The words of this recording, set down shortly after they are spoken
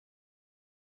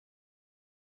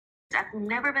I've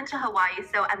never been to Hawaii,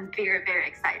 so I'm very, very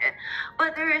excited.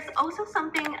 But there is also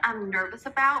something I'm nervous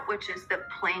about, which is the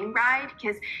plane ride,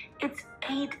 because it's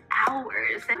 8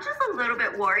 hours. I'm just a little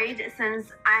bit worried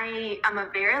since I am a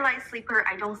very light sleeper.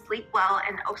 I don't sleep well,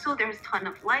 and also there's a ton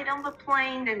of light on the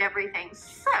plane and everything.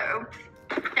 So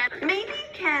that maybe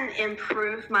can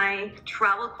improve my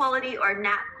travel quality or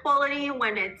nap quality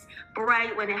when it's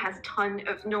bright, when it has a ton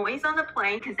of noise on the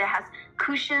plane, because it has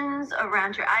cushions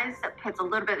around your eyes that puts a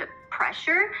little bit of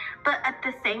pressure, but at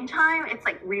the same time it's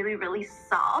like really, really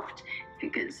soft. If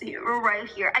you can see it right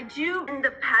here, and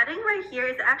the padding right here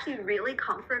is actually really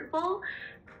comfortable,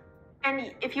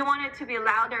 and if you want it to be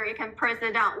louder you can press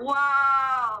it down.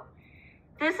 Wow,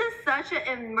 this is such an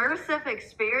immersive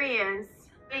experience.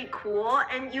 Really cool,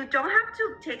 and you don't have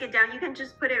to take it down. You can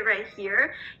just put it right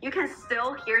here. You can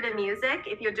still hear the music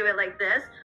if you do it like this,